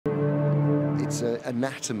It's an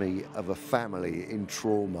anatomy of a family in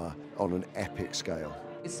trauma on an epic scale.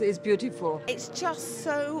 It's beautiful. It's just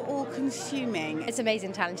so all-consuming. It's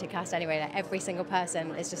amazing, talented cast anyway. Like every single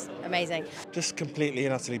person is just amazing. Just completely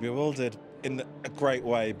and utterly bewildered in a great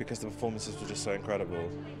way because the performances were just so incredible.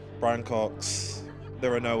 Brian Cox,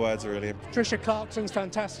 there are no words really. Patricia Clarkson's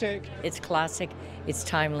fantastic. It's classic, it's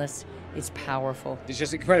timeless, it's powerful. It's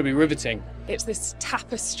just incredibly riveting. It's this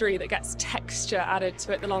tapestry that gets texture added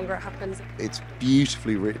to it the longer it happens. It's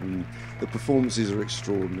beautifully written. The performances are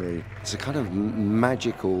extraordinary. It's a kind of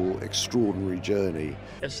magical, extraordinary journey.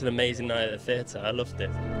 It's an amazing night at the theatre. I loved it.